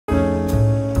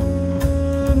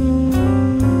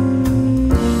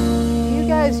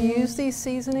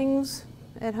chili seasonings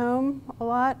at home a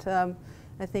lot. I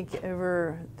think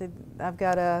I've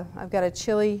got a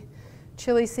chili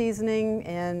seasoning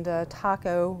and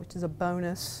taco, which is a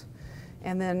bonus,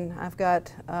 and then I've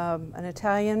got an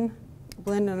Italian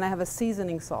blend, and I have a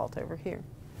seasoning salt over here.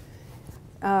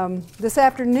 This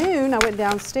afternoon, I went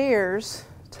downstairs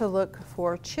to look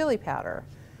for chili powder,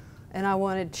 and I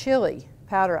wanted chili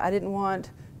powder. I didn't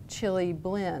want chili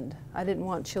blend.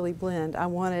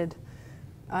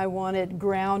 I wanted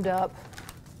ground up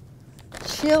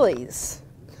chilies,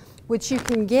 which you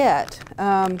can get,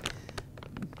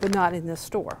 but not in this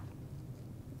store.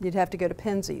 You'd have to go to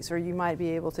Penzeys, or you might be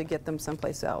able to get them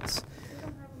someplace else. You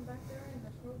don't have them back there in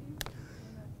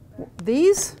the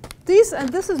produce?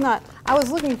 This is not. I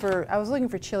was looking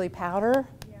for chili powder,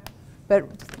 Yeah. but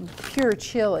pure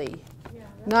chili, Yeah,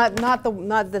 not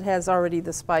that has already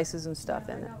the spices and stuff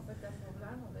in it. know, but that's what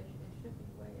I know. It should be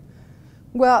way in there.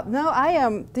 Well, no,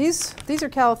 these are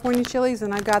California chilies,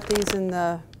 and I got these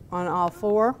on all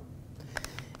four.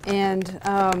 And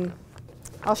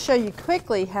I'll show you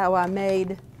quickly how I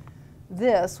made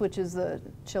this, which is the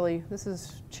chili. This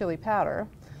is chili powder,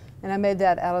 and I made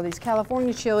that out of these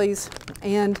California chilies.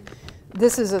 And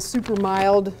this is a super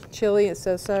mild chili. It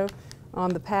says so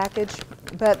on the package.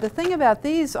 But the thing about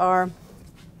these are,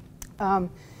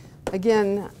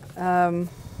 again.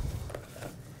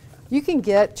 You can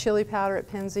get chili powder at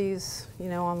Penzeys,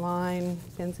 online.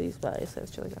 Penzeys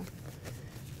says chili powder.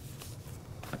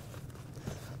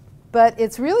 But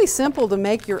it's really simple to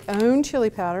make your own chili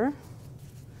powder.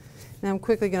 Now I'm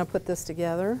quickly going to put this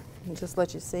together and just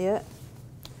let you see it.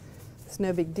 It's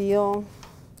no big deal.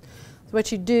 So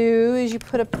what you do is you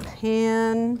put a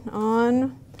pan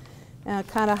on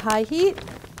kind of high heat,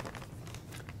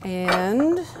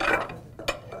 and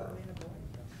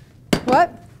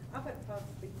what?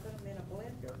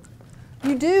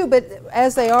 You do, but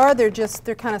as they are, they're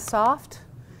kind of soft.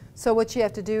 So what you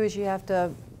have to do is you have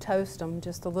to toast them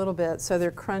just a little bit so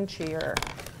they're crunchier,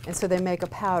 and so they make a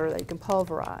powder that you can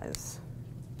pulverize.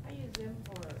 I use them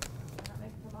for when I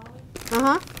make tamales.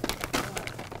 Uh-huh.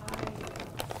 I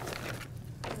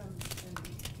put them in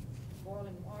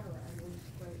boiling water. I will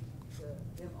scrape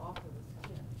them off of the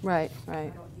skin. Right. I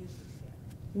don't use the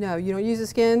skin. No, you don't use the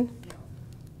skin? No.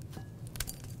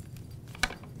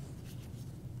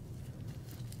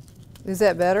 Is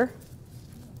that better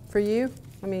for you?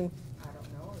 I mean, I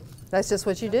don't know. that's just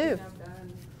what you do. Something I've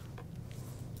done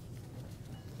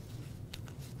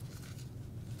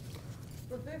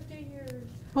for 50 years.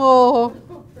 Oh.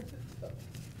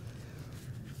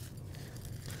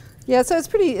 Yeah, so it's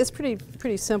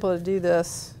pretty simple to do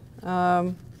this.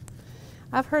 I've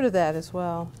heard of that as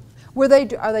well. Are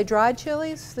they dried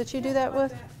chilies that you do that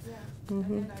with? Yeah.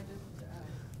 Mm-hmm. And then I just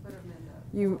put them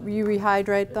in the... You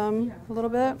rehydrate them a little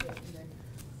bit?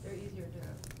 They're easier to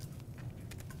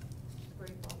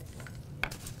scrape off.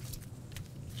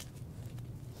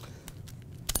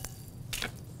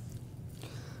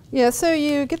 Yeah, so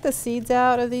you get the seeds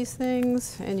out of these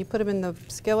things and you put them in the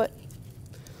skillet,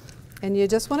 and you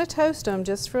just want to toast them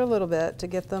just for a little bit to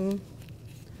get them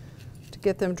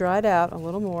dried out a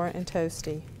little more and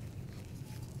toasty.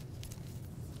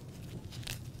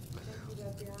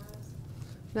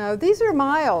 No, these are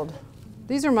mild.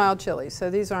 These are mild chilies, so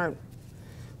these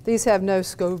have no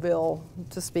Scoville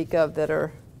to speak of that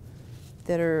are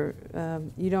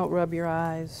you don't rub your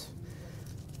eyes.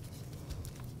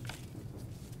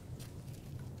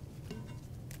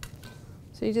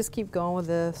 So you just keep going with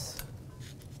this.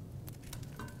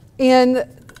 And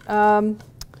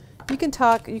you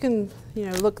can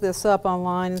look this up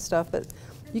online and stuff, but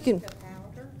you can. Powder,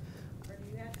 or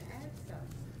do you have to add stuff?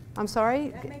 I'm sorry?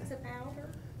 That makes a powder?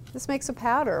 This makes a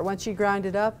powder once you grind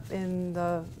it up in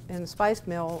the spice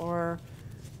mill, or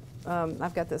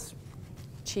I've got this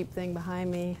cheap thing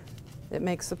behind me that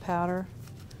makes the powder.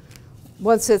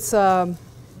 Once it's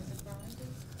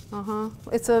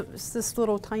it's this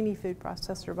little tiny food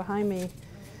processor behind me.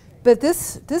 But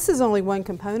this is only one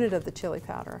component of the chili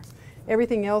powder.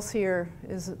 Everything else here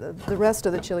is the rest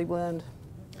of the chili blend.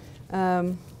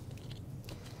 And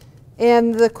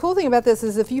the cool thing about this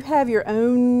is if you have your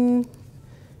own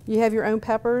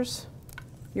peppers,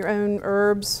 your own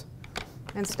herbs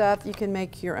and stuff, you can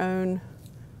make your own,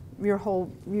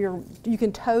 you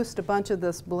can toast a bunch of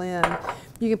this blend.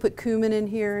 You can put cumin in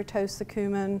here, toast the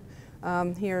cumin.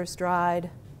 Here is dried.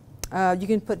 You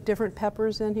can put different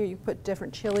peppers in here. You can put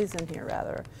different chilies in here,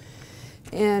 rather.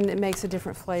 And it makes a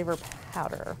different flavor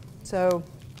powder. So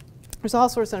there's all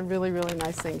sorts of really, really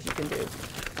nice things you can do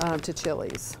to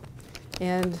chilies.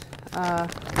 And I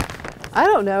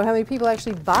don't know how many people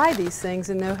actually buy these things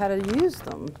and know how to use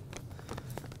them.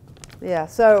 Yeah,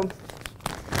 so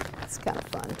It's kind of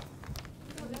fun.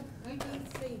 We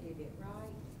de-seeded it, right?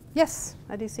 Yes,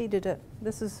 I de-seeded it.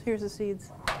 Here's the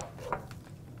seeds.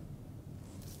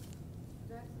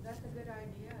 That's a good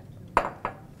idea to,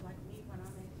 like me, when I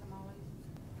make tamales,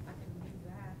 I can do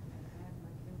that and add my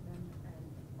cumin and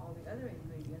all the other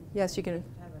ingredients. Yes, you can.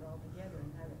 Just have it all together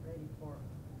and have it ready for,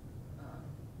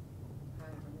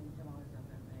 however many tamales I'm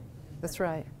gonna make. That's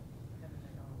right. Having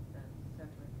it all done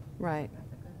separate. Right. That's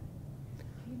a good idea.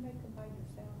 Do you make them by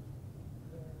yourself?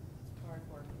 Yes, it's hard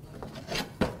work. I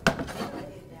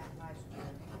did that last year.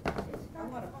 I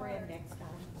want a friend next time.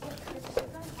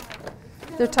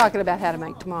 They're talking about how to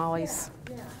make tamales.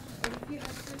 Yeah, and if you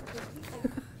have to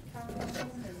time and,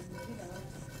 you know.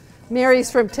 Mary's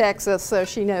from Texas, so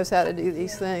she knows how to do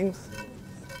these things.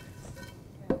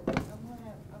 I'm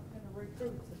gonna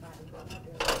recruit somebody.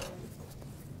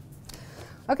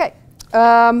 Okay.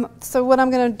 So what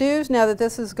I'm going to do is, now that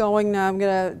this is going,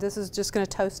 this is just going to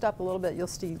toast up a little bit.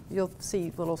 You'll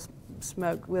see little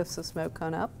smoke, whiffs of smoke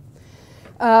come up.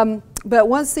 But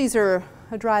once these are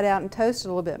dried out and toasted a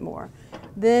little bit more,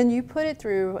 then you put it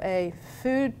through a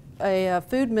food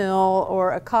mill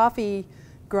or a coffee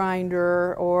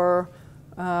grinder or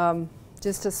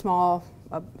just a small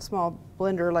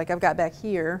blender like I've got back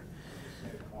here.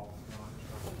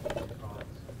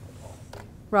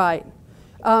 Right.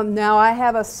 Now I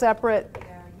have a separate.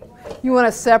 You want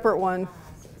a separate one?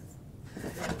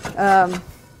 I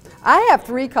have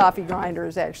 3 coffee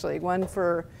grinders actually. One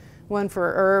for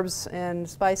herbs and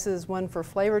spices, one for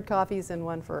flavored coffees, and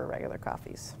one for regular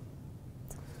coffees.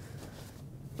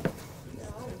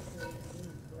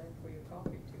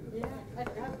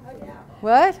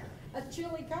 What? A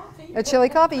chili coffee. A chili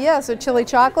coffee, yes. A chili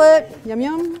chocolate. Yum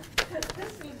yum.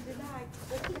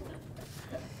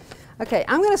 Okay,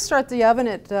 I'm going to start the oven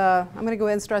at. I'm going to go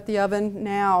ahead and start the oven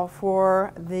now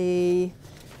for the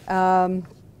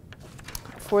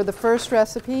first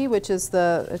recipe, which is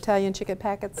the Italian chicken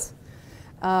packets.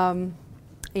 And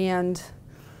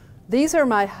these are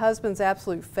my husband's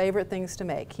absolute favorite things to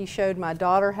make. He showed my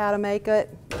daughter how to make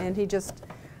it, and he just.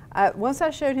 Once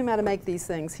I showed him how to make these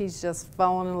things, he's just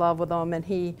fallen in love with them, and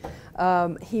he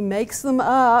makes them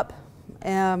up.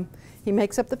 He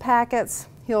makes up the packets.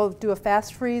 He'll do a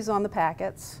fast freeze on the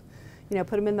packets. You know,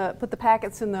 put the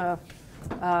packets in the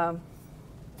a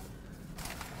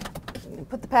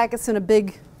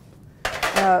big.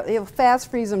 He'll fast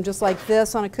freeze them just like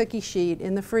this on a cookie sheet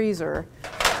in the freezer,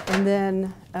 and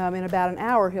then in about an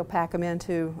hour he'll pack them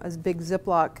into a big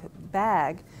Ziploc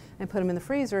bag and put them in the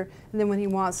freezer. And then when he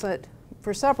wants it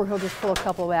for supper, he'll just pull a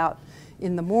couple out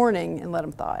in the morning and let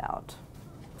them thaw out.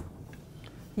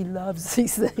 He loves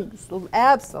these things,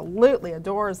 absolutely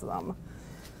adores them.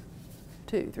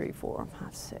 2, 3, 4,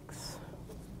 5, 6.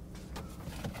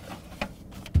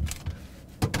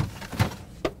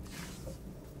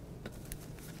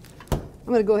 I'm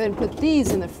going to go ahead and put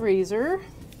these in the freezer.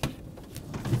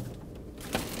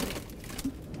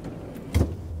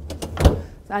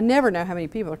 I never know how many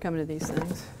people are coming to these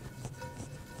things.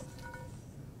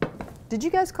 Did you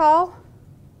guys call?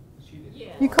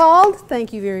 Yeah. You called?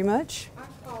 Thank you very much. I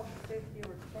called to see if you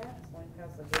were canceling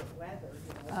because of the weather.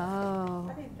 You know.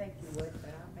 Oh. I didn't think you would,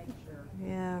 but I'll make sure.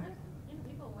 Yeah. And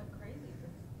people went crazy. The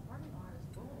parking lot is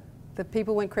full. The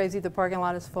people went crazy. The parking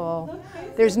lot is full.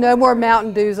 There's no more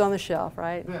Mountain Dews on the shelf,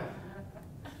 right? That's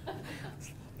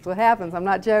what happens. I'm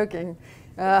not joking.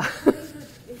 It's for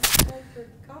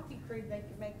coffee cream they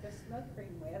can make the snow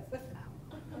cream with.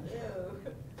 Ew.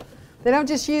 They don't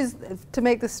just use, to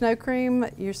make the snow cream,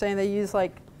 you're saying they use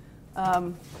like,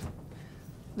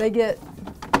 they get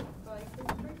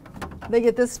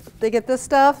this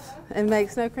stuff and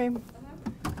make snow cream?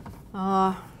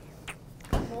 I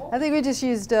think we just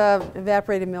used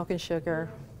evaporated milk and sugar.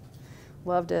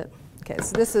 Loved it. Okay,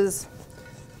 so this is,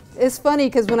 it's funny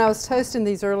because when I was toasting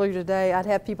these earlier today, I'd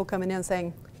have people coming in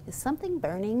saying, is something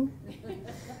burning?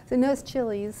 So no, it's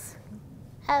chilies.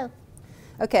 Oh.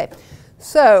 Okay,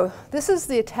 so this is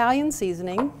the Italian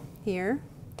seasoning here.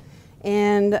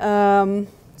 And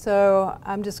so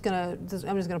I'm just gonna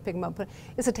pick them up.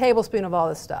 It's a tablespoon of all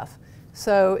this stuff.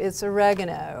 So it's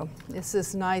oregano. It's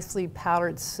this nicely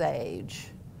powdered sage.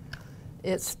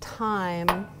 It's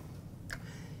thyme.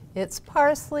 It's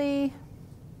parsley.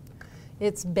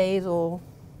 It's basil.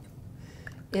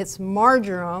 It's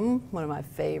marjoram, one of my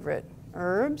favorite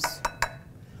herbs.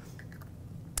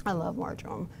 I love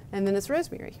marjoram. And then it's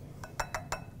rosemary,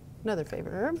 another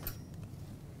favorite herb.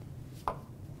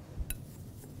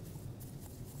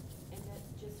 And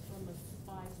that's just from a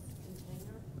spice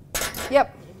container?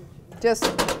 Yep, just.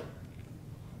 The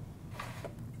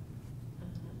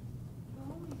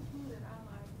only two that I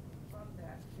like from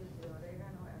that is the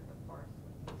oregano and the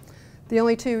The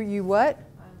only two you what? I like.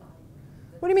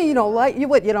 What do you mean you don't like? You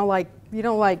what? You don't like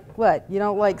what? You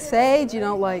don't like sage? You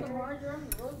don't like? The marjoram,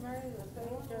 the rosemary, the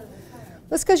sage, or the thyme.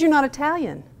 That's because you're not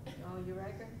Italian. Oh, you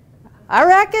reckon? I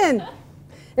reckon.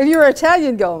 If you were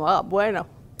Italian, go, oh, bueno.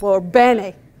 Or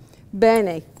bene.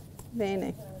 Bene.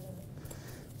 Bene.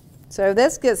 So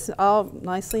this gets all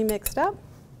nicely mixed up.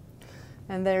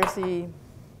 And there's the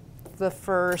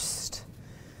first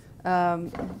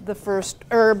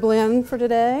herb blend for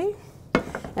today.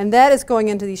 And that is going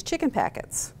into these chicken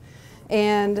packets.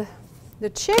 And the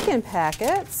chicken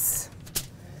packets,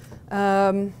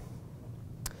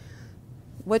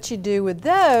 what you do with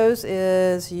those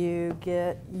is you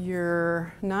get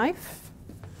your knife.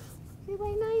 See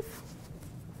my knife?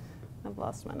 I've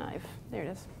lost my knife. There it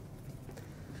is.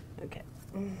 Okay.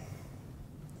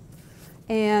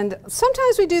 And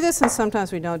sometimes we do this and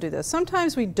sometimes we don't do this.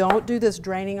 Sometimes we don't do this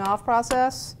draining off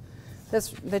process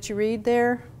that you read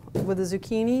there with the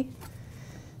zucchini.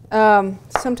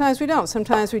 Sometimes we don't.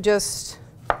 Sometimes we just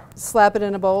slap it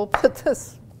in a bowl, put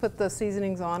the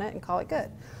seasonings on it and call it good.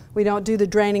 We don't do the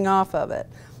draining off of it.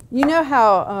 You know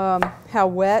how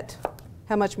wet,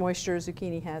 how much moisture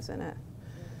zucchini has in it.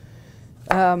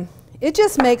 It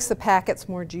just makes the packets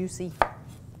more juicy.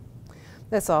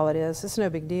 That's all it is. It's no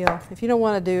big deal. If you don't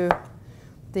want to do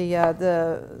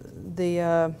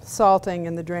the salting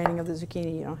and the draining of the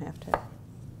zucchini, you don't have to.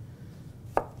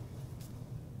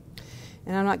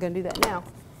 And I'm not going to do that now.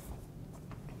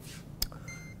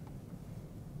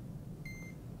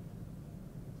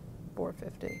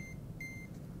 $4.50.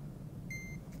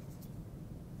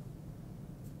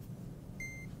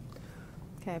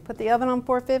 Okay, put the oven on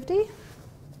 450.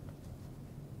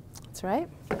 That's right.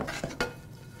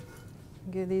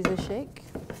 Give these a shake.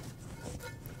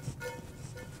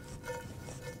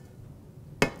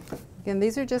 Again,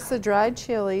 these are just the dried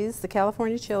chilies, the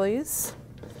California chilies.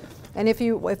 And if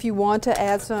you want to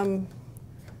add some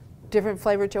different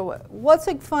flavor to what's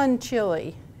a fun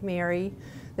chili, Mary,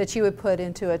 that you would put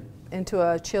into a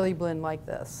chili blend like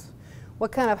this?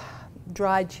 What kind of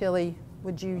dried chili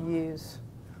would you use?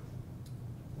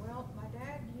 Well, my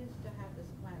dad used to have this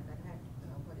plant that had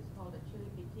what is called a chili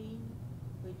piquin,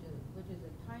 which is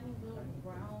a tiny little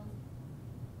brown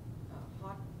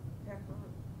hot pepper,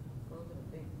 grows in a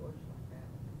big bush like that,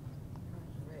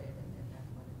 turns red, and then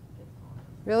that's what it gets on.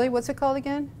 Really? What's it called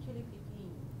again? Chili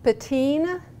piquin.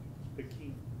 Patine?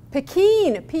 Peking.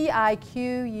 Pekin.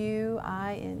 P-I-Q-U-I-N-E.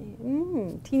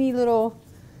 Teeny little.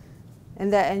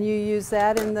 And you use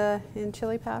that in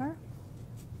chili powder?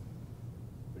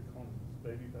 They call them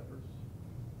baby peppers.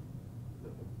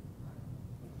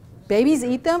 Babies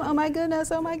eat them? Oh my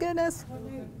goodness, oh my goodness.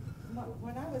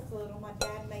 When I was little, my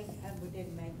dad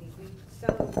didn't make me. We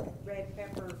sowed red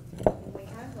peppers and we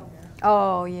hung them.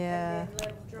 Oh yeah. And then let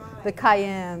them dry. The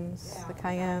cayennes. Yeah, The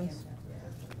cayennes.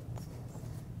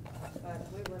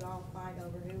 But we would all fight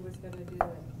over who was going to do it.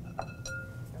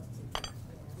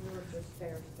 We were just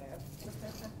stair steps.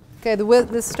 Okay,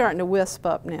 this is starting to wisp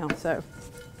up now, so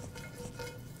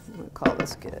I'm going to call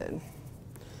this good.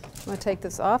 I'm going to take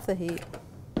this off the heat.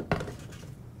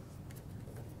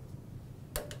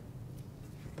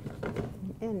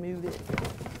 And move it.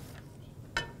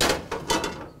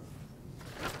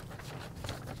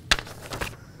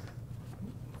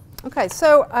 Okay,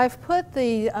 so I've put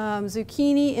the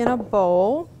zucchini in a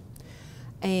bowl,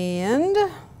 and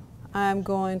I'm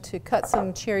going to cut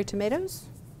some cherry tomatoes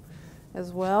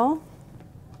as well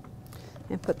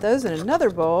and put those in another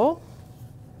bowl.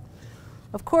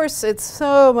 Of course, it's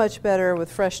so much better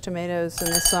with fresh tomatoes in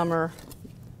the summer,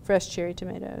 fresh cherry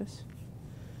tomatoes.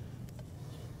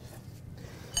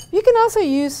 You can also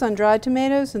use sun-dried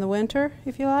tomatoes in the winter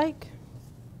if you like.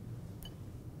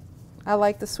 I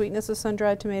like the sweetness of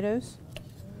sun-dried tomatoes,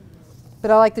 but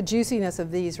I like the juiciness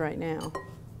of these right now.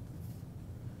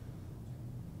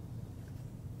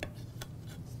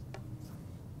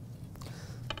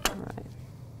 All right,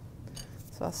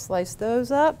 so I'll slice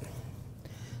those up,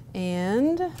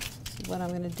 and what I'm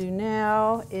going to do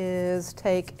now is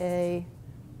take this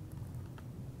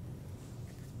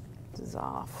is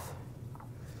off.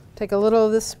 Take a little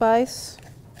of this spice,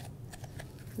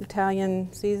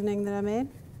 Italian seasoning that I made.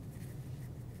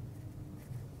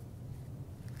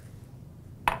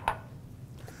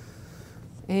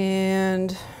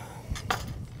 And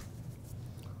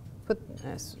put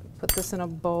this in a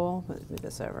bowl. Let's move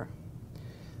this over.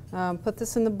 Put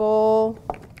this in the bowl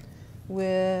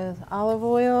with olive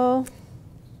oil.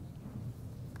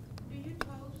 Do you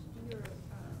toast your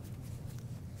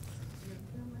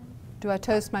cumin? Do I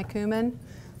toast my cumin?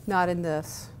 Not in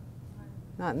this.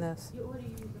 Not in this. What do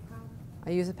you use, the powder? I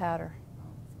use a powder.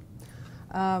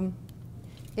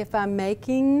 if I'm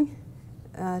making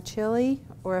chili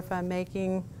or if I'm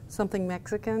making something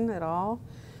Mexican at all,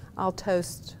 I'll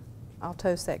toast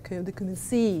that the cumin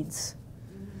seeds.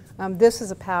 This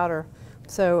is a powder,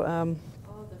 so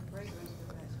Oh, the fragrance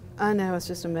of that. I know, it's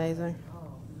just amazing.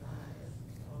 Oh,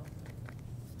 nice.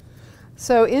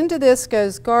 So into this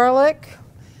goes garlic,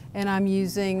 and I'm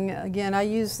using, again, I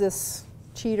use this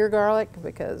cheater garlic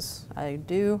because I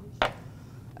do.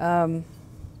 I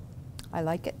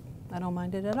like it. I don't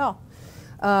mind it at all.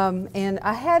 And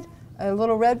I had a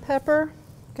little red pepper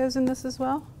goes in this as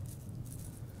well.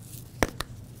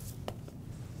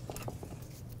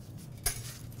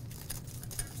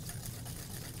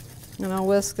 And I'll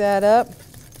whisk that up.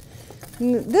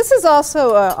 This is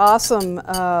also an awesome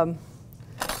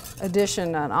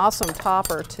addition, an awesome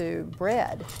topper to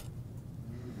bread,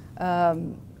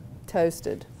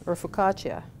 toasted, or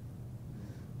focaccia.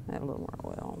 Add a little more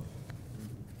oil.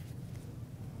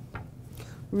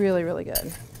 Really, really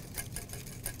good.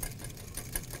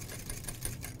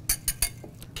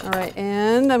 All right,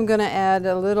 and I'm going to add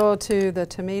a little to the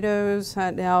tomatoes.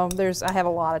 Now, I have a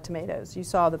lot of tomatoes. You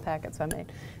saw the packets I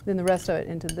made. Then the rest of it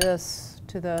into this,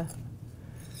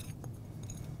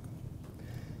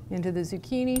 into the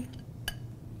zucchini.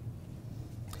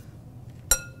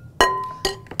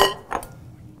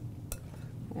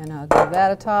 And I'll give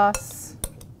that a toss.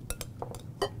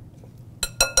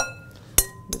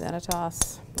 Give that a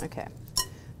toss. Okay.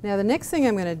 Now the next thing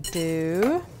I'm going to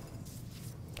do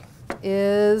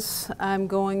is I'm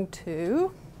going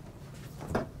to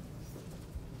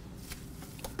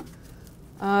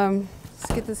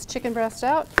let's get this chicken breast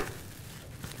out.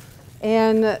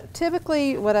 And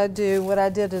typically what I did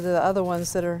to the other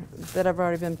ones that have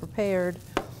already been prepared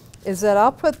is that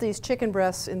I'll put these chicken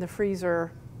breasts in the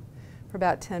freezer for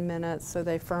about 10 minutes so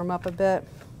they firm up a bit,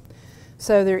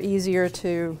 so they're easier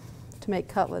to make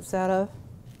cutlets out of.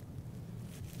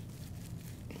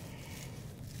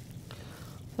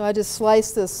 So I just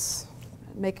slice this,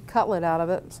 make a cutlet out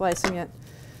of it, slicing it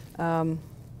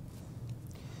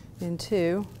in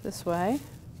two this way.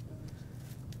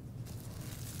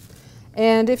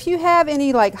 And if you have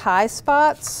any like high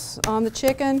spots on the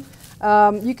chicken,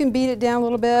 you can beat it down a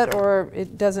little bit, or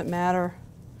it doesn't matter.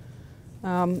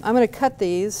 I'm going to cut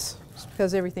these just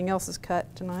because everything else is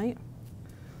cut tonight.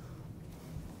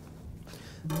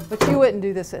 But you wouldn't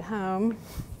do this at home.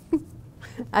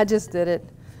 I just did it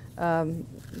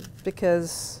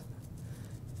because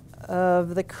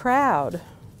of the crowd.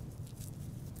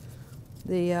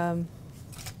 I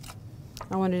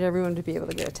wanted everyone to be able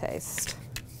to get a taste.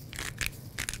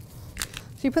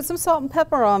 So you put some salt and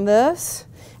pepper on this.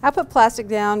 I put plastic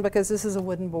down because this is a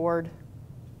wooden board.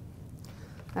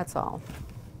 That's all.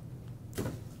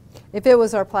 If it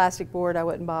was our plastic board, I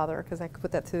wouldn't bother because I could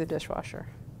put that through the dishwasher.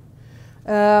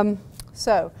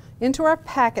 So into our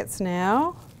packets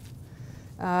now.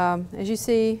 As you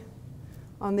see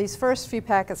on these first few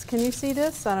packets, can you see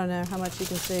this? I don't know how much you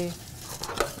can see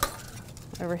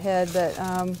overhead, but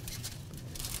What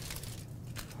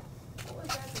was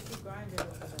that you grinded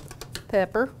over there?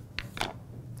 pepper.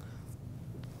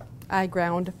 I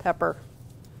ground pepper.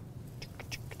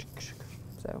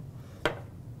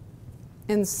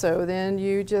 So then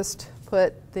you just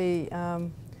put the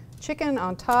chicken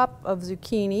on top of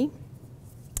zucchini.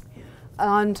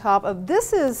 On top of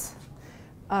this is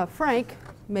Frank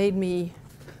made me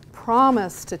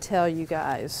promise to tell you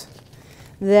guys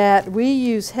that we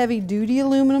use heavy-duty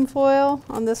aluminum foil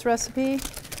on this recipe,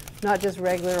 not just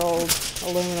regular old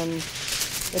aluminum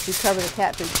that you cover the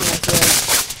cat food cans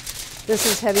with. This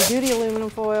is heavy-duty aluminum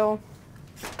foil.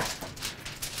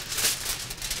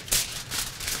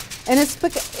 And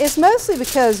it's mostly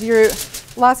because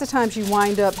lots of times you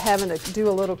wind up having to do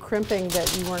a little crimping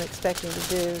that you weren't expecting to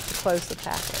do to close the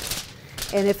packet.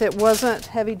 And if it wasn't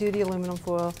heavy-duty aluminum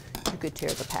foil, you could tear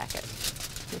the packet.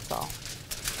 That's all.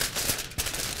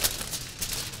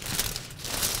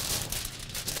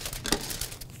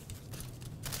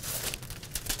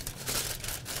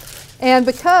 And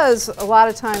because a lot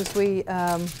of times we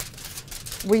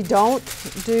don't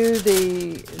do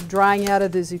the drying out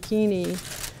of the zucchini,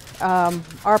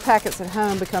 our packets at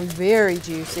home become very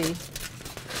juicy,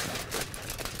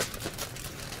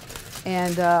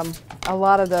 and a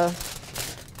lot of the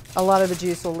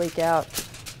juice will leak out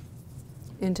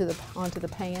onto the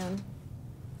pan.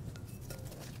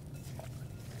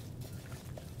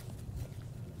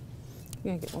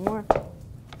 You're gonna get one more.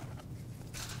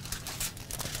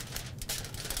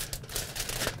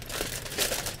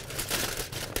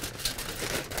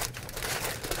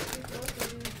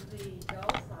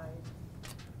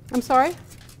 I'm sorry? You're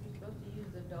supposed to use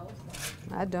the dull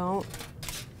side. I don't.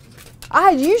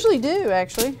 I usually do,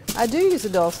 actually. I do use a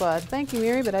dull slide. Thank you,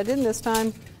 Mary, but I didn't this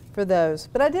time for those.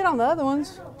 But I did on the other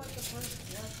ones.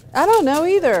 I don't know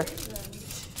either.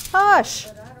 Hush.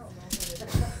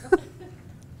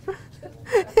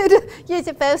 You're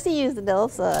supposed to use the dull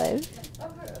side.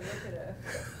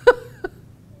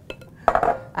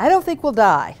 I don't think we'll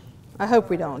die. I hope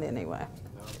we don't anyway.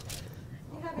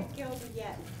 You haven't killed me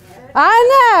yet.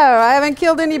 I know. I haven't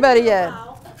killed anybody yet.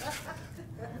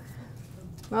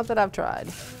 Not that I've tried.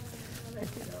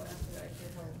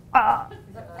 Ah.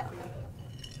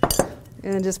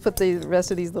 And then just put the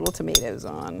rest of these little tomatoes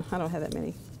on. I don't have that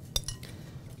many.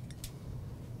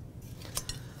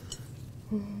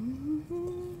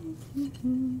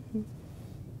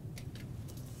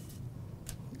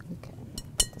 Okay,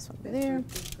 put this one over there.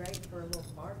 This is great for a little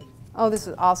party. Oh, this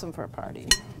is awesome for a party.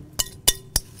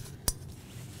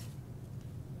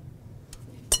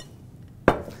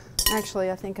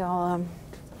 Actually, I think I'm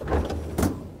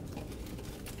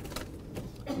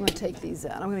going to take these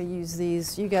out. I'm going to use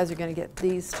these. You guys are going to get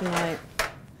these tonight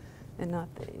and not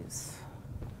these.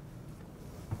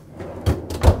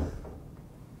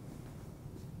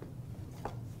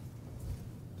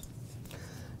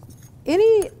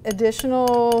 Any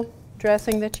additional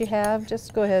dressing that you have,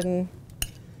 just go ahead and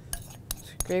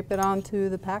scrape it onto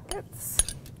the packets.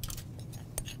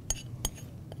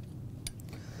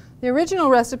 The original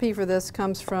recipe for this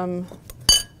comes from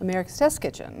America's Test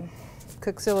Kitchen,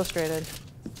 Cook's Illustrated.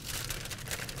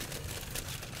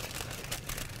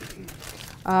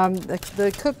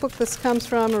 The cookbook this comes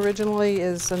from originally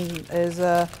is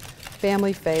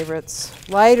family favorites,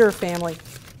 lighter,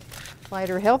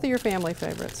 healthier family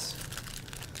favorites.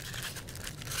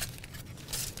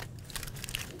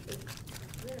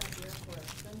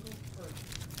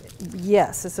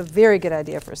 Yes, it's a very good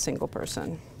idea for a single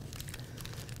person.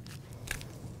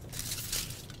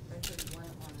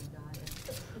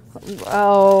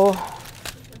 Oh,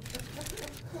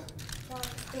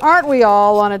 aren't we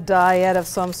all on a diet of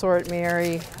some sort,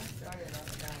 Mary?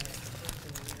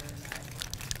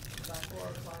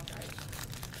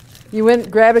 You went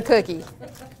and grabbed a cookie.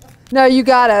 No, you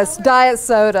got us. Diet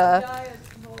soda.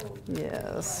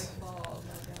 Yes.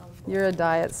 You're a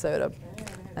diet soda.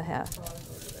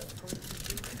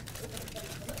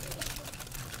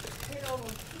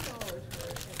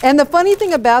 And the funny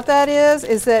thing about that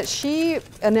is that she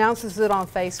announces it on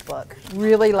Facebook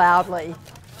really loudly.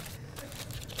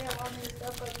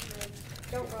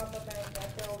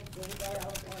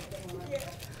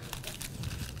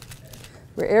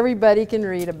 Where everybody can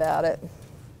read about it.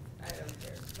 I don't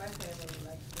care. My family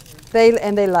likes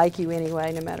to They like you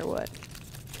anyway, no matter what.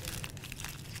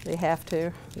 They have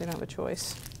to. They don't have a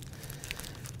choice.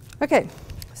 Okay,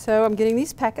 so I'm getting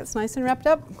these packets nice and wrapped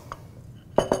up.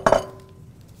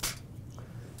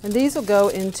 And these will go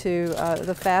into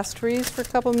the fast freeze for a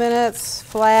couple minutes,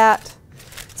 flat.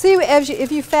 See,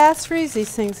 if you fast freeze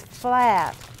these things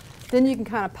flat, then you can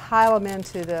kind of pile them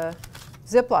into the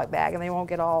Ziploc bag and they won't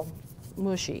get all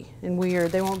mushy and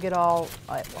weird. They won't get all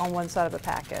on one side of the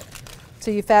packet.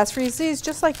 So you fast freeze these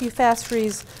just like you fast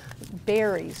freeze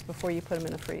berries before you put them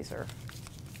in the freezer.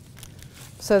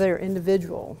 So they're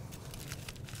individual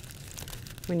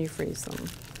when you freeze them.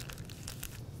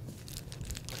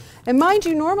 And mind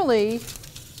you, normally,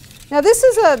 now this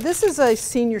is a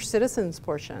senior citizens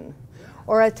portion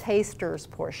or a taster's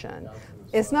portion.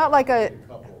 It's not like a,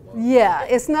 yeah,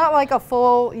 it's not like a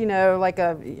full,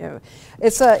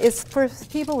 it's for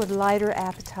people with lighter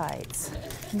appetites.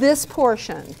 This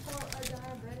portion.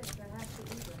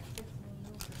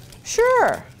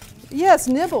 Sure. Yes,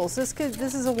 nibbles.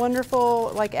 This is a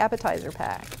wonderful like appetizer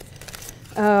pack.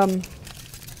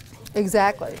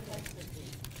 Exactly.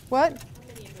 What?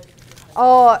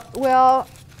 Oh, well,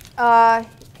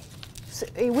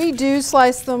 we do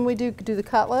slice them. We do the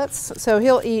cutlets. So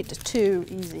he'll eat 2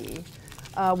 easy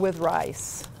with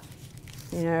rice,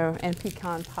 and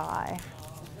pecan pie.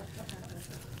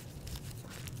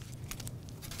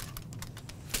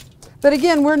 But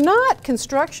again, we're not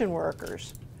construction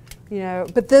workers,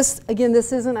 But this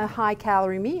isn't a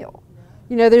high-calorie meal.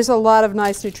 There's a lot of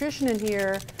nice nutrition in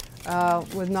here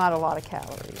with not a lot of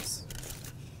calories.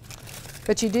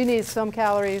 But you do need some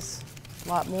calories, a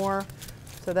lot more.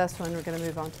 So that's when we're going to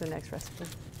move on to the next recipe.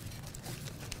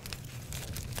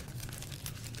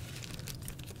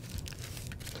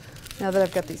 Now that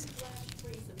I've got these.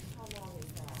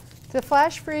 To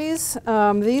flash freeze,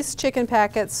 these chicken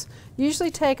packets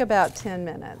usually take about 10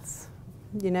 minutes.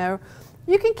 You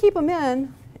can keep them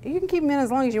in. You can keep them in as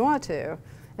long as you want to,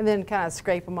 and then kind of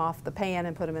scrape them off the pan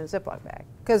and put them in a Ziploc bag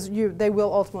because they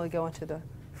will ultimately go into the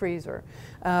freezer.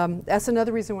 That's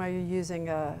another reason why you're using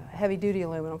a heavy-duty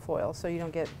aluminum foil, so you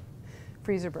don't get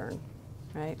freezer burn,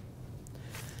 right?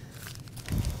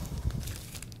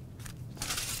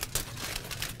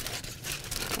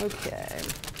 Okay.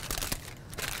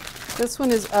 This one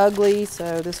is ugly,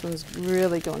 so this one's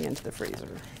really going into the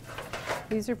freezer.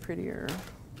 These are prettier.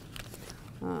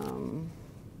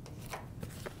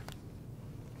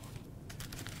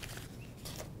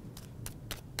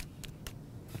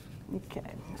 Okay,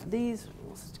 these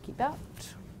we'll just keep out.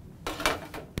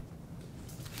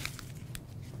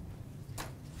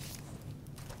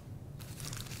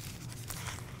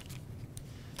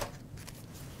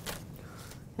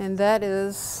 And that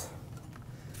is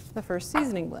the first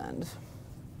seasoning blend.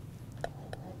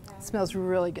 It smells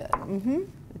really good.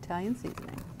 Italian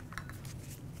seasoning.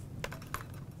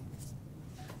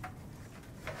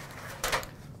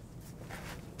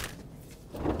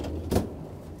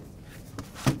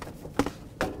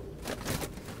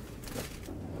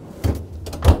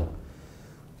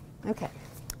 Okay,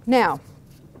 now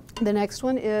the next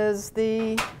one is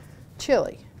the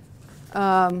chili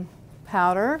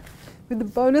powder with the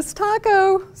bonus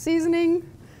taco seasoning.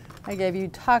 I gave you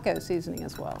taco seasoning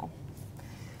as well.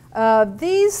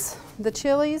 The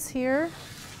chilies here,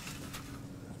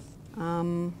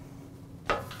 I'll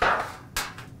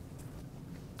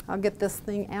get this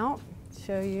thing out,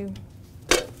 show you.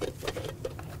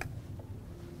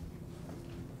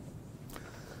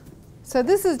 So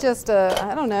this is just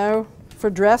I don't know, for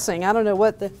dressing. I don't know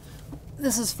what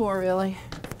this is for really.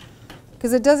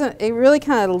 Because it really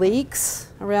kind of leaks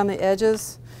around the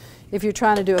edges if you're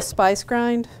trying to do a spice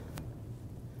grind.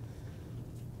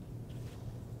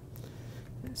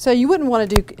 So you wouldn't want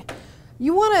to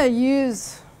you want to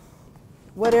use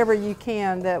whatever you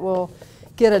can that will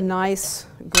get a nice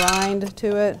grind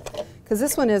to it. Because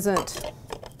this one isn't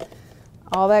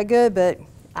all that good, but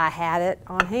I had it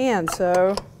on hand,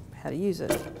 so I had to use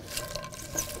it.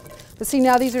 But see,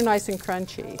 now these are nice and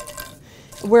crunchy.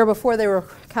 Where before they were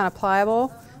kind of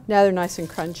pliable, now they're nice and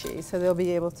crunchy, so they'll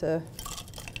be able to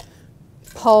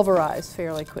pulverize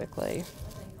fairly quickly.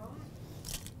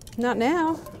 Not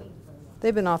now.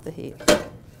 They've been off the heat.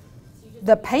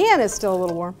 The pan is still a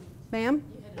little warm. Ma'am?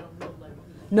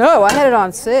 No, I had it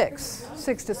on 6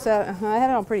 to 7. I had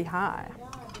it on pretty high.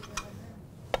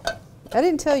 I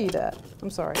didn't tell you that. I'm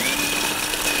sorry.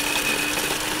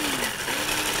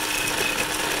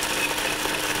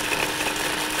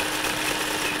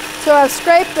 So I've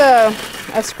scraped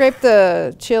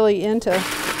the chili into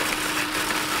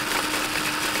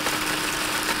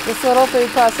this little food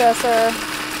processor.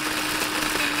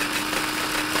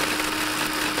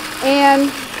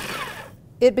 And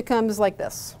it becomes like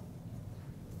this.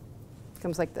 It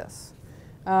comes like this,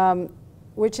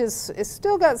 which is it's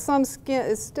still got some skin.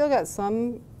 It's still got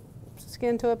some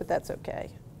skin to it, but that's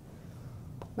okay.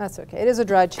 That's okay. It is a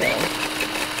dried chili.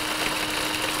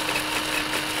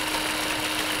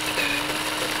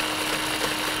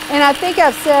 And I think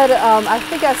I've said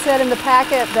in the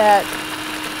packet that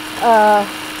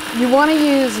you want to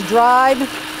use dried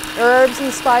herbs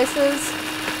and spices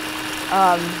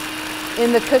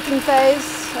in the cooking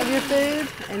phase of your food,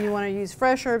 and you want to use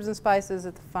fresh herbs and spices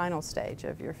at the final stage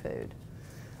of your food.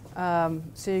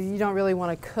 So you don't really want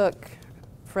to cook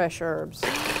fresh herbs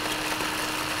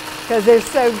because they're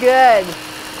so good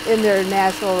in their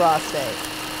natural raw state.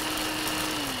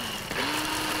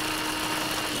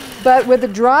 But with the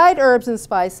dried herbs and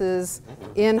spices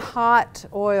in hot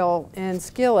oil and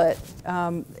skillet,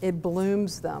 it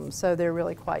blooms them, so they're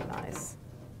really quite nice.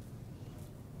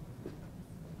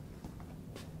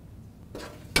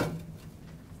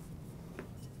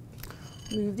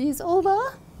 Move these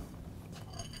over.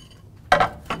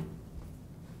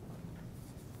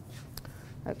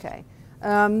 Okay,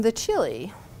 the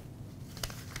chili.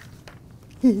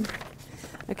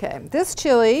 Okay, this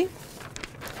chili,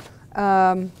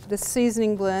 this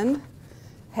seasoning blend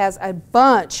has a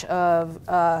bunch of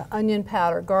onion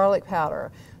powder, garlic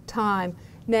powder, thyme.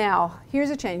 Now, here's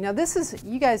a change. Now, this is,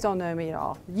 you guys don't know me at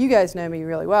all. You guys know me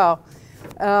really well.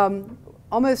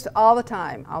 Almost all the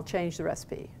time, I'll change the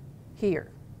recipe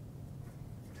here.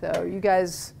 So you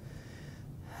guys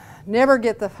never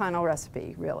get the final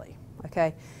recipe, really,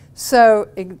 okay? So,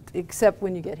 except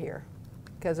when you get here,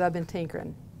 because I've been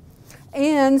tinkering.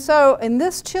 And so, in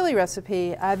this chili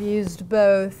recipe, I've used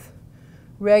both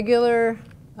regular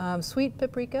sweet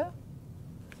paprika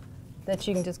that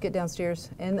you can just get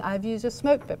downstairs, and I've used a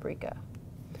smoked paprika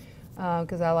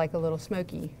because I like a little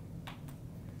smoky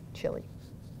chili.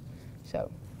 So,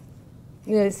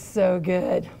 it's so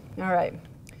good. All right.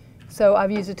 So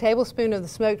I've used a tablespoon of the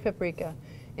smoked paprika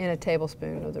and a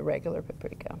tablespoon of the regular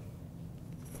paprika.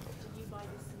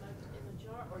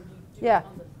 Yeah.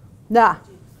 Nah.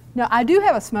 No, I do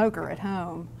have a smoker at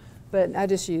home, but I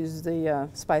just use the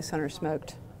Spice Hunter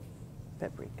smoked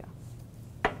paprika.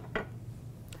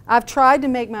 I've tried to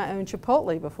make my own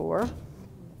chipotle before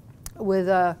with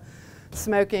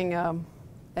smoking a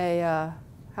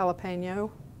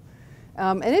jalapeno,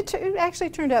 and it actually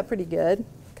turned out pretty good.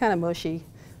 Kind of mushy,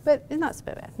 but it's not so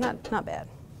bad. Not bad.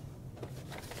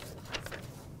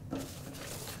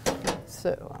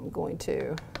 So I'm going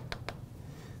to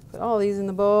put all these in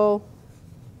the bowl.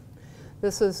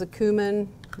 This is the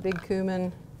cumin, big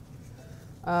cumin.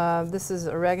 This is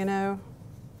oregano.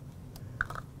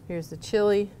 Here's the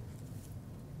chili.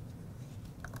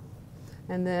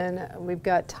 And then we've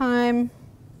got thyme,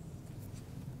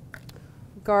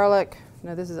 garlic.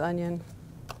 No, this is onion,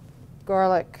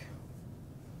 garlic.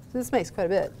 So this makes quite a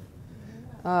bit.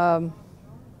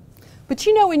 But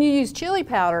you know, when you use chili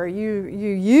powder, you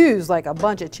use like a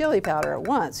bunch of chili powder at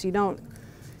once. You don't,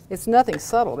 it's nothing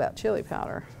subtle about chili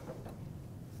powder.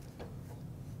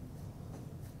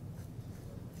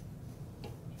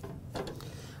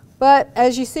 But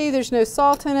as you see, there's no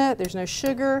salt in it, there's no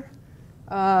sugar.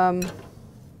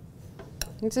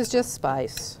 This is just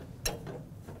spice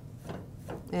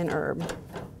and herb.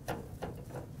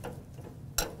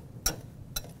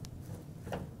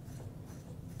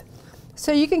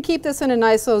 So you can keep this in a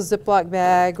nice little Ziploc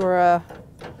bag or a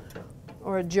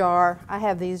jar. I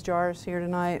have these jars here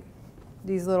tonight.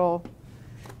 These little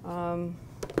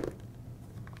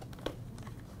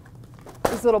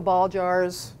ball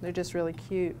jars. They're just really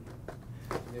cute.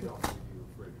 They don't need to be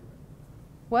refrigerated.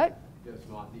 What? It does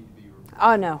not need to be refrigerated.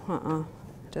 Oh no,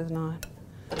 it does not.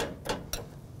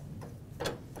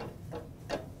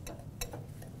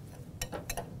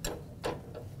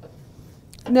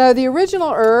 No, the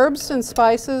original herbs and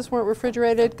spices weren't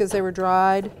refrigerated because they were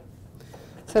dried.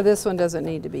 So this one doesn't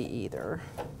need to be either.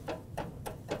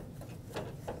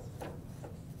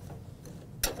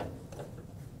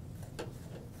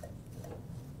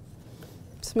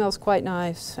 It smells quite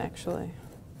nice, actually.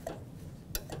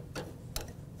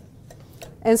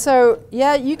 And so,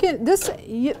 yeah, you can,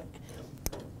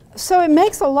 so it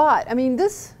makes a lot. I mean,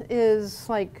 this is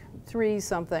like 3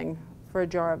 something for a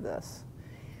jar of this.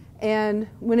 And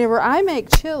whenever I make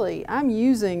chili, I'm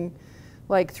using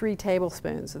like 3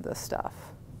 tablespoons of this stuff,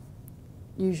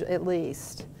 usually at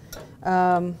least.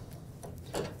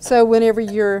 So whenever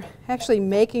you're actually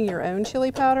making your own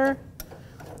chili powder,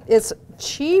 it's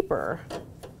cheaper.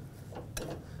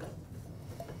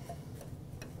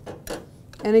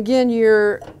 And again,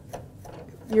 you're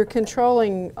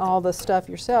controlling all the stuff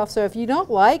yourself. So if you don't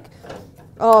like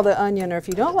all the onion, or if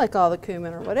you don't like all the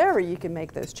cumin or whatever, you can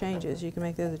make those changes. You can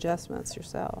make those adjustments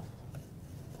yourself.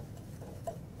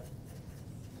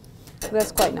 So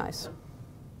that's quite nice.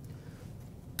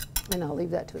 And I'll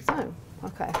leave that to its own.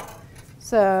 Okay.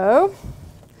 So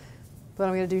what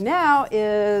I'm going to do now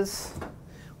is,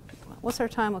 what's our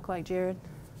time look like, Jared?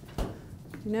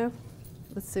 You know?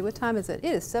 Let's see, what time is it?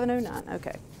 It is 7:09.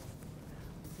 Okay.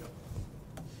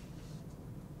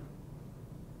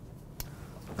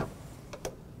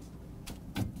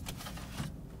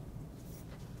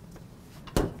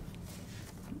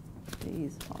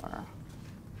 These are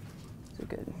so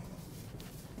good.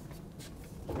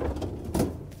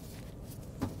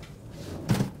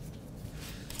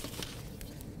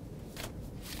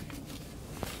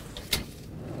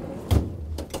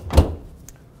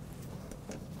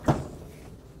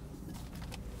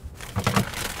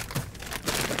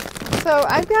 So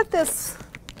I've got this.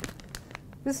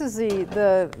 This is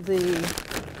the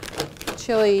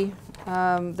chili,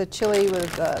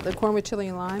 with the corn with chili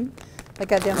and lime I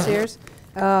got downstairs.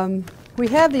 We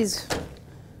have these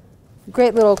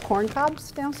great little corn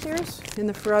cobs downstairs in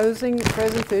the frozen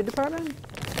food department,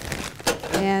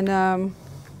 and I'm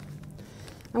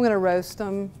going to roast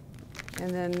them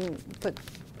and then put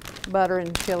butter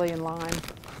and chili and lime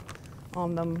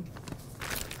on them.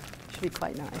 Should be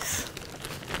quite nice.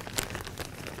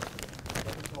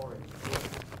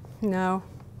 No.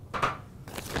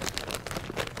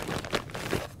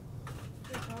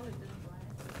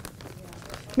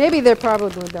 Maybe they're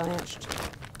probably blanched.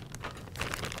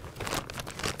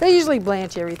 They usually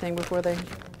blanch everything before they,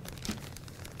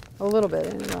 a little bit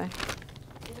anyway.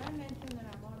 Did I mention that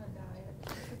I'm on a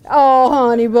diet? Oh,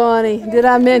 honey bunny, did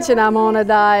I mention I'm on a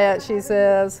diet, she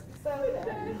says.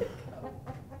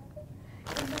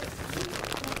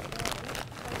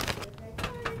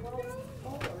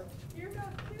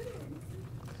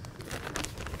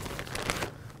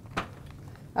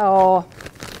 Oh,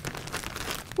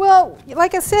 well,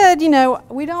 like I said, you know,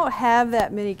 we don't have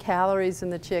that many calories in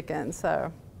the chicken,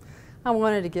 so I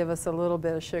wanted to give us a little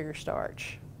bit of sugar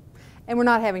starch. And we're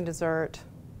not having dessert.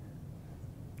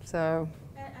 So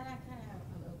And I kind of have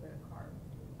a little bit of carb.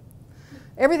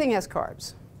 everything has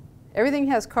carbs. Everything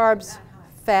has carbs, Not high.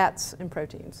 fats, and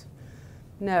proteins.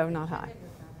 No, not high. Sugar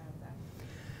does not have that.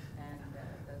 And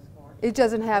does more. It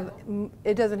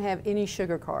doesn't have any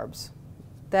sugar carbs.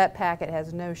 That packet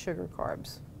has no sugar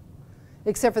carbs,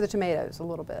 except for the tomatoes a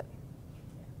little bit,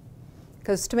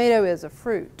 because tomato is a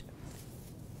fruit,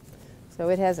 so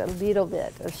it has a little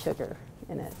bit of sugar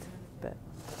in it. But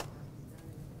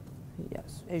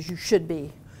yes, as you should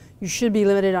be. You should be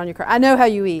limited on your carbs. I know how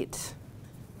you eat.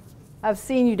 I've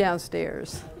seen you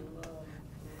downstairs.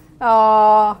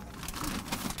 Aww.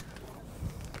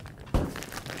 I'm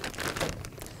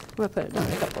going to put a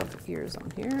couple of ears on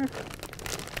here.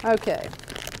 Okay.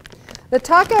 The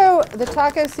taco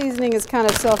seasoning is kind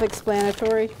of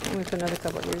self-explanatory. Let me put another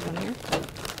couple of ears on here.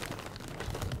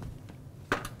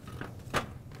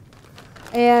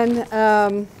 And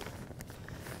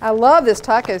I love this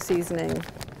taco seasoning.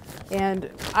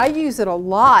 And I use it a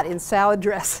lot in salad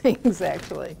dressings,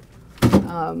 actually.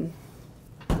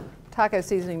 Taco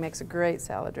seasoning makes a great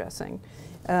salad dressing,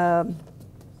 along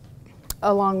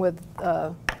with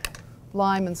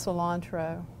lime and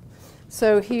cilantro.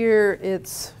 So here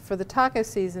it's, for the taco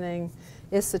seasoning,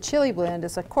 it's the chili blend.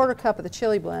 It's a 1/4 cup of the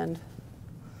chili blend.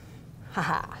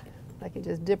 Haha, I can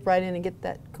just dip right in and get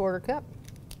that 1/4 cup.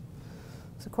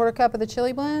 It's a 1/4 cup of the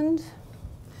chili blend.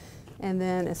 And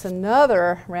then it's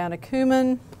another round of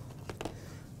cumin,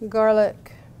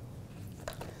 garlic,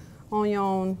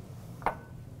 onion.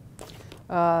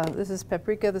 This is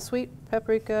paprika, the sweet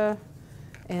paprika,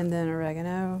 and then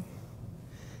oregano.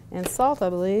 And salt, I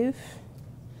believe.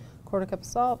 1/4 cup of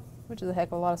salt, which is a heck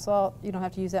of a lot of salt. You don't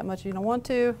have to use that much if you don't want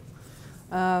to.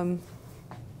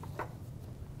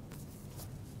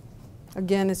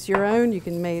 Again, it's your own. You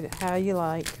can make it how you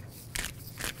like.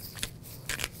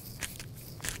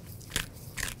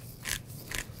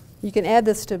 You can add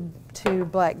this to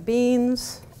black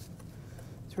beans.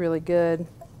 It's really good.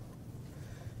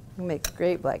 You make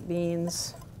great black bean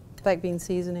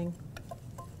seasoning.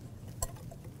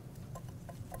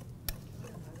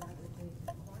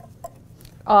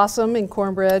 Awesome in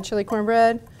cornbread, chili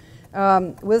cornbread,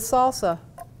 with salsa.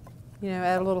 You know,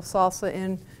 add a little salsa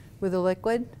in with the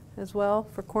liquid as well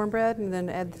for cornbread, and then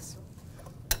add this.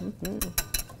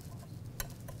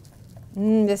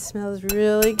 This smells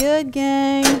really good,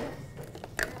 gang. How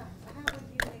would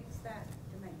you mix that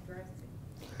to make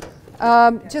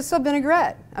dressing? Just a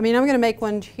vinaigrette. I mean, I'm going to make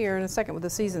one here in a second with the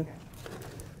season.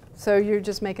 So you're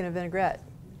just making a vinaigrette,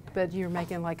 but you're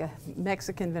making like a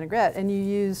Mexican vinaigrette, and you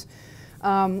use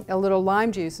a little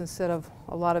lime juice instead of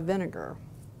a lot of vinegar.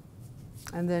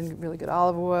 And then really good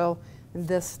olive oil and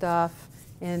this stuff,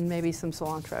 and maybe some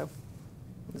cilantro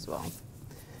as well.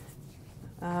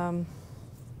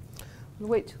 We'll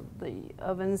wait till the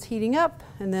oven's heating up,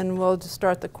 and then we'll just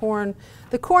start the corn.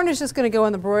 The corn is just going to go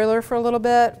in the broiler for a little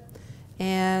bit,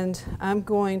 and I'm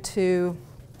going to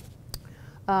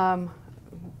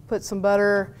put some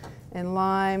butter and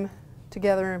lime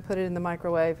together and put it in the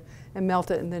microwave and melt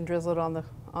it, and then drizzle it on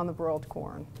the broiled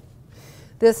corn.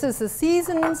 This is the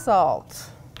seasoned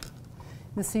salt.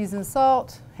 The seasoned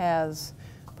salt has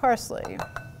parsley.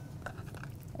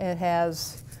 It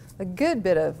has a good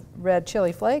bit of red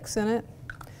chili flakes in it.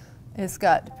 It's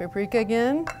got paprika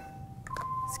again.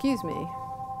 Excuse me.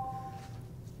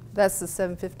 That's the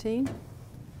 715.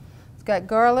 It's got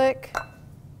garlic.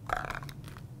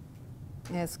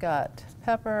 It's got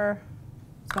pepper,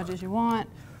 as much as you want.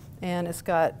 And it's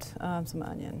got some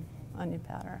onion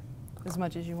powder, as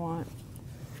much as you want.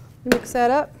 You mix that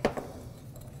up. Did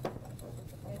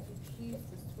you use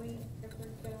the sweet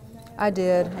paprika on that? I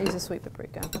did. I used a sweet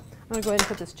paprika. I'm going to go ahead and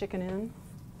put this chicken in,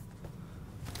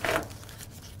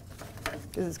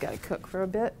 because it's got to cook for a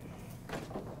bit.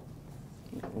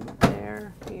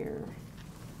 There, here.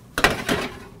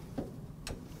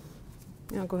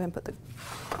 And I'll go ahead and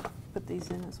put these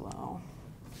in as well.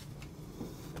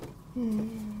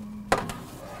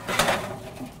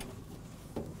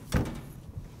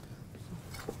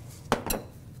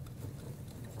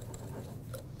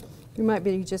 You might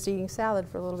be just eating salad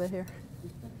for a little bit here.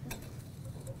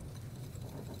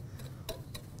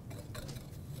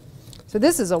 So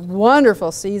this is a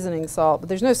wonderful seasoning salt, but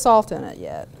there's no salt in it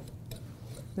yet.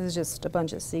 This is just a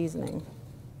bunch of seasoning.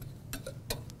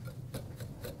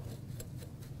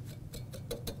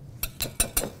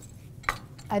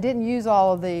 I didn't use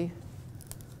all of the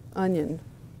onion,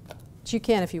 but you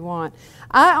can if you want.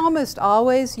 I almost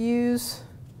always use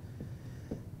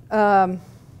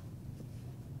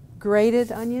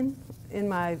grated onion in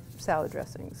my salad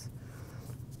dressings.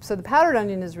 So the powdered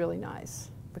onion is really nice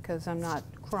because I'm not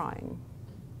crying.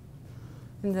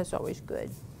 And that's always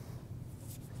good.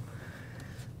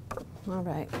 All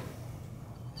right.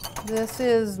 This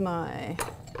is my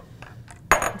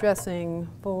dressing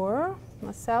for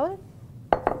my salad.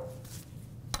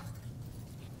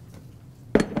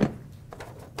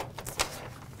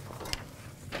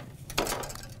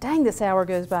 Dang, this hour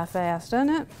goes by fast, doesn't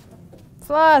it?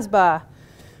 Flies by.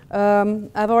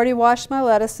 I've already washed my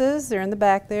lettuces. They're in the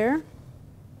back there.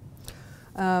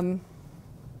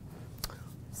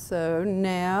 So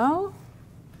now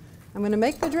I'm going to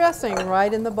make the dressing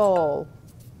right in the bowl.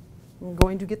 I'm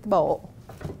going to get the bowl.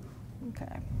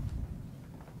 Okay.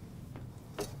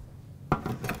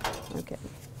 Okay.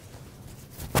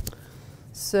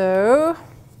 So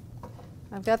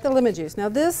I've got the lemon juice. Now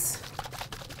this,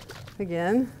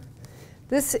 again,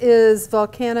 this is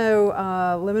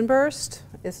Volcano Lemon Burst.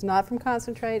 It's not from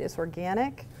concentrate, it's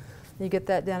organic. You get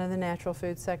that down in the natural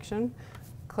food section,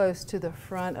 close to the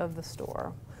front of the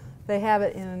store. They have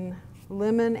it in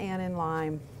lemon and in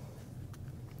lime.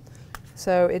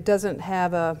 So it doesn't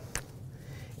have a,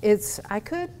 I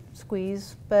could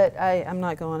squeeze, but I'm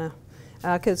not gonna.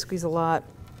 I could squeeze a lot,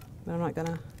 but I'm not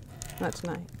gonna, not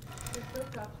tonight. Your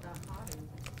cookup's not hot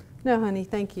anymore. No, honey,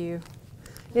 thank you.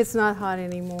 It's not hot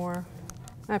anymore.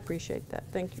 I appreciate that.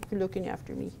 Thank you for looking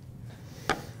after me.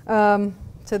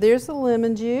 So there's the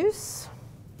lemon juice.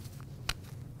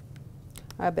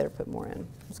 I better put more in.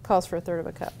 This calls for 1/3 of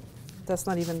a cup. That's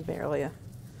not even barely a.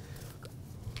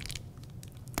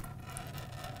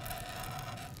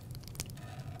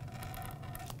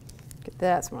 Get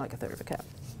that, it's more like 1/3 of a cup.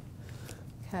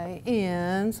 Okay,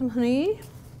 and some honey.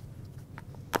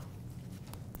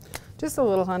 Just a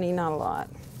little honey, not a lot.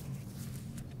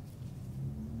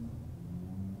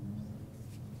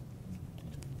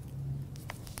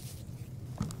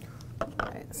 All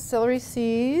right, celery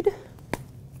seed.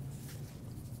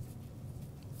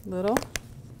 Little.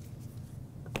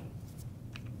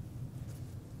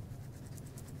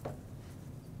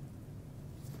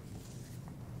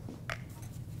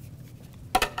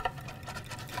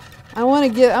 I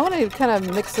want to kind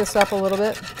of mix this up a little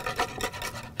bit.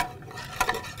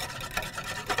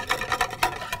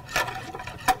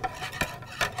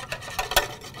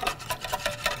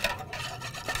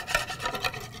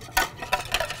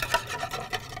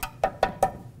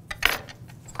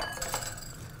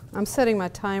 I'm setting my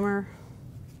timer.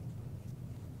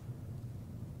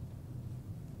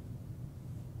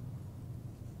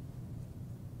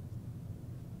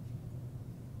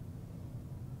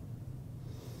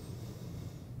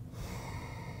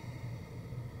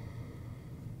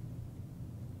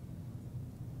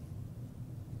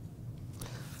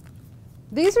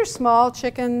 These are small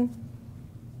chicken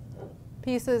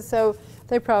pieces, so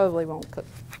they probably won't cook.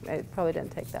 It probably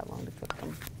didn't take that long to cook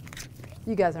them.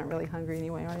 You guys aren't really hungry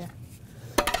anyway, are you?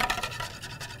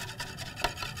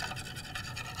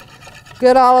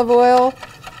 Good olive oil.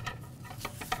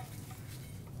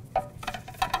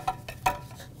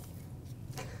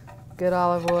 Good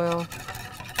olive oil.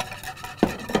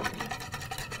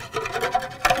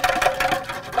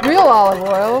 Real olive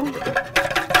oil.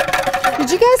 Did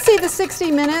you guys see the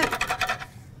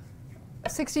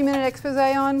 60-minute expose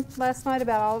on last night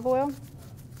about olive oil?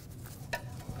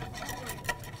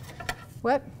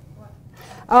 What?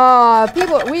 I've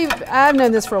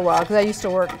known this for a while because I used to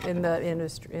work in the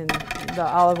industry, in the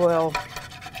olive oil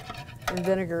and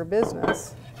vinegar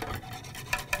business.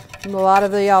 And a lot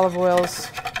of the olive oils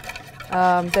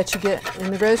that you get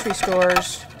in the grocery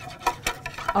stores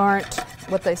aren't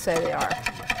what they say they are.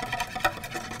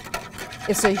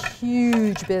 It's a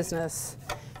huge business,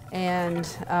 and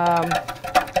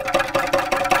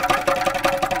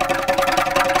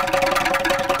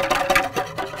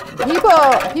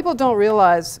people don't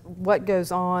realize what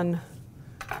goes on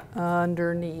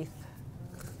underneath.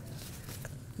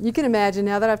 You can imagine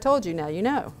now that I've told you, now you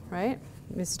know, right?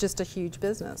 It's just a huge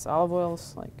business. Olive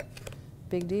oil's like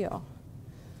big deal.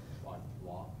 It's like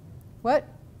tilapia. What?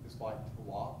 It's like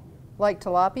tilapia. Like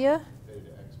tilapia? They did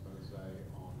an expose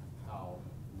on how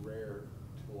rare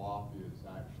tilapia is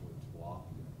actually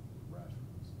tilapia in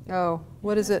restaurants. Oh,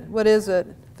 what is it? What is it?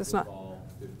 If it's not. All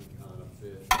different kind of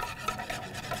fish.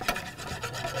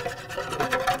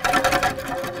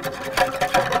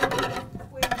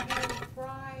 When you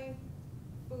fry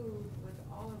food with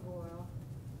olive oil,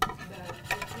 that it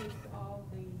takes all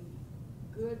the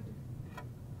good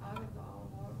out of the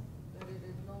olive oil, that it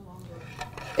is no longer.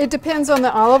 It depends on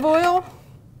the olive oil.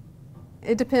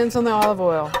 It depends on the olive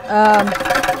oil.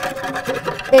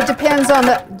 It depends on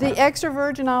the extra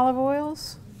virgin olive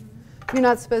oils. You're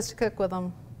not supposed to cook with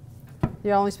them.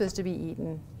 You're only supposed to be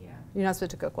eaten. Yeah. You're not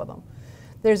supposed to cook with them.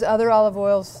 There's other olive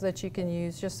oils that you can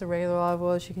use, just the regular olive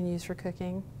oils you can use for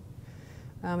cooking.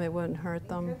 It wouldn't hurt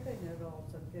them. Coconut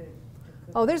oils are good to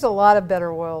cook. Oh, there's a lot of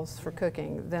better oils for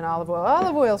cooking than olive oil.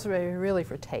 Olive oils are really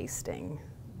for tasting,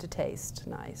 to taste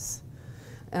nice.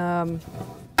 And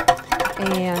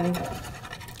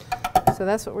so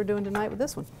that's what we're doing tonight with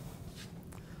this one.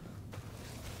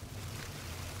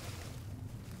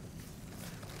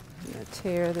 I'm going to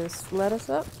tear this lettuce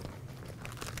up.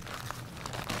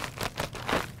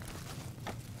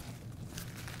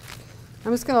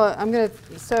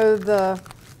 So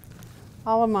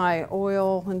all of my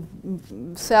oil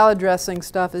and salad dressing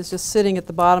stuff is just sitting at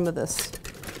the bottom of this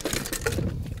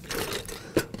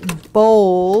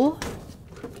bowl.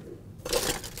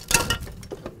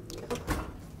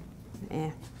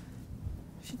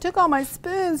 She took all my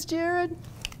spoons, Jared.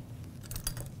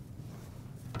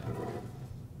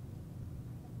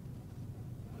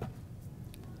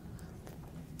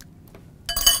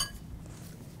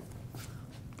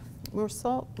 More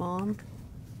salt, Mom.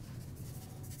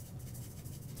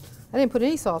 I didn't put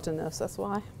any salt in this, that's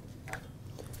why.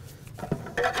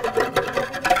 The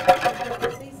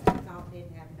seasoning salt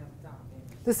didn't have enough salt in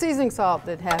it. The seasoning salt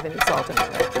didn't have any salt in it.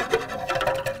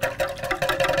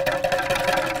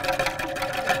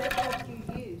 What you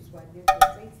used, wasn't it, the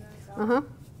seasoning salt? Uh-huh.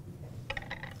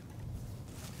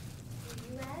 Did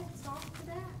you add salt to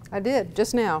that? I did,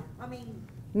 just now. I mean,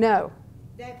 No,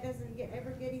 that doesn't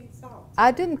ever get any salt.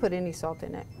 I didn't put any salt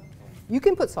in it. Okay. You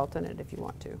can put salt in it if you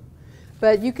want to,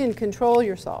 but you can control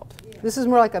your salt. Yeah. This is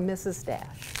more like a Mrs.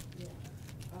 Dash, Yeah.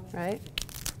 right?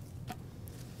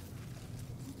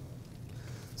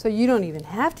 So you don't even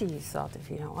have to use salt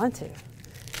if you don't want to. You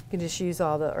can just use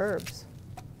all the herbs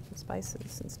and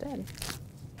spices instead.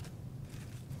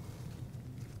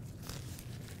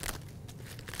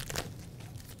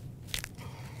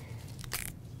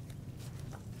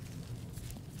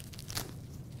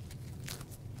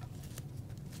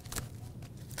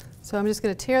 So I'm just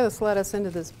going to tear this lettuce into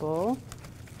this bowl.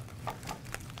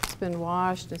 It's been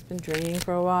washed, it's been draining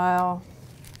for a while.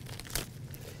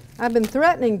 I've been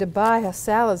threatening to buy a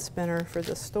salad spinner for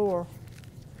the store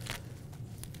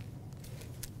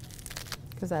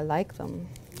because I like them.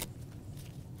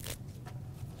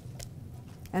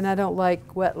 And I don't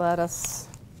like wet lettuce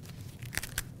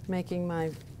making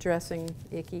my dressing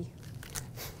icky.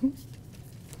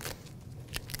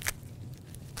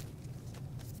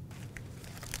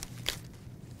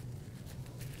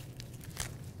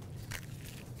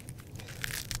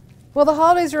 Well, the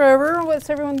holidays are over. What's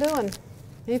everyone doing?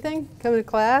 Anything? Coming to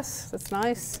class? That's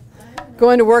nice.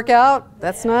 Going to work out?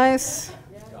 That's nice.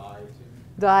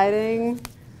 Dieting.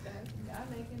 I'm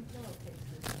making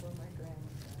pillowcases for my grandma.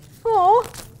 Oh,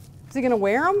 is he going to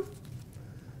wear them?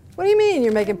 What do you mean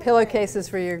you're making pillowcases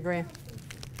for your grand?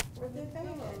 For the bed.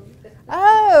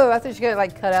 Oh, I thought you were going to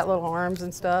like cut out little arms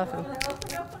and stuff.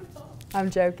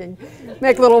 I'm joking.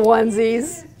 Make little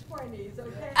onesies.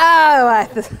 Oh,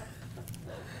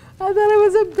 I thought it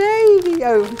was a baby.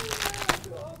 Oh.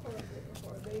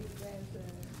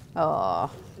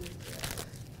 Oh.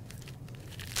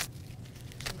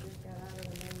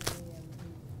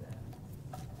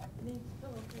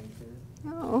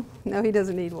 Oh, no, he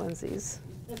doesn't need onesies.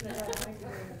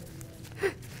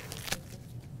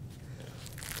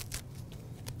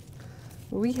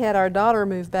 We had our daughter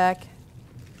move back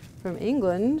from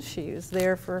England. She was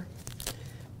there for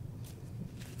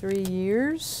 3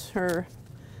 years.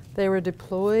 They were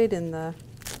deployed in the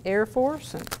Air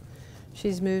Force, and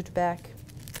she's moved back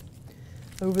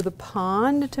over the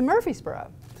pond to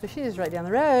Murfreesboro. So she is right down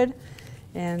the road.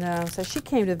 And so she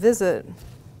came to visit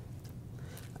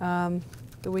the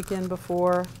weekend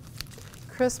before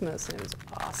Christmas, and it was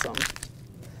awesome.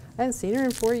 I hadn't seen her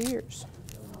in 4 years.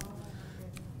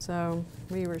 So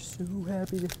we were so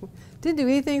happy. Didn't do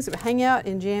anything except hang out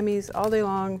in jammies all day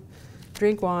long,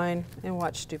 drink wine, and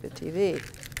watch stupid TV. You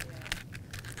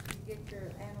get your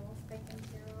animals taken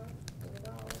care of for the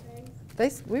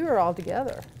holidays? We were all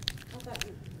together. I thought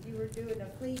you were doing a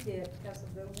flea dip because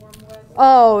of the warm weather.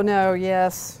 Oh no,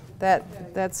 yes,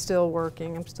 that's still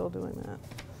working. I'm still doing that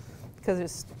because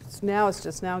it's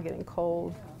just now getting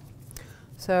cold.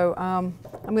 So I'm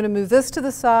going to move this to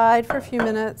the side for a few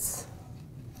minutes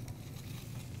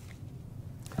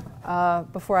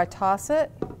before I toss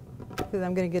it, because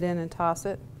I'm going to get in and toss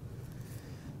it.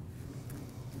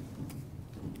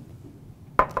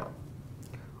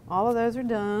 All of those are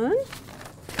done.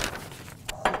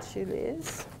 It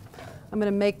is. I'm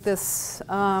going to make this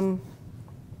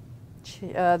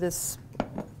this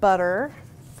butter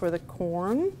for the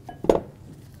corn.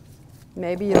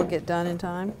 Maybe it'll get done in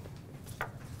time.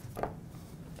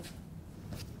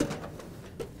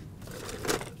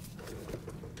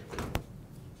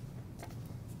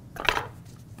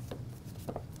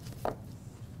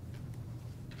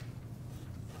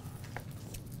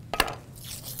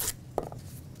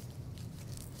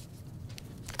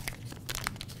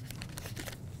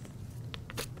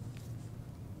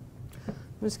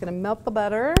 I'm just going to melt the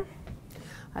butter.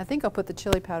 I think I'll put the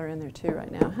chili powder in there too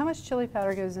right now. How much chili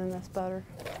powder goes in this butter?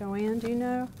 Joanne, do you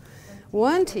know?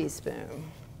 1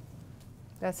 teaspoon.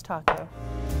 That's taco.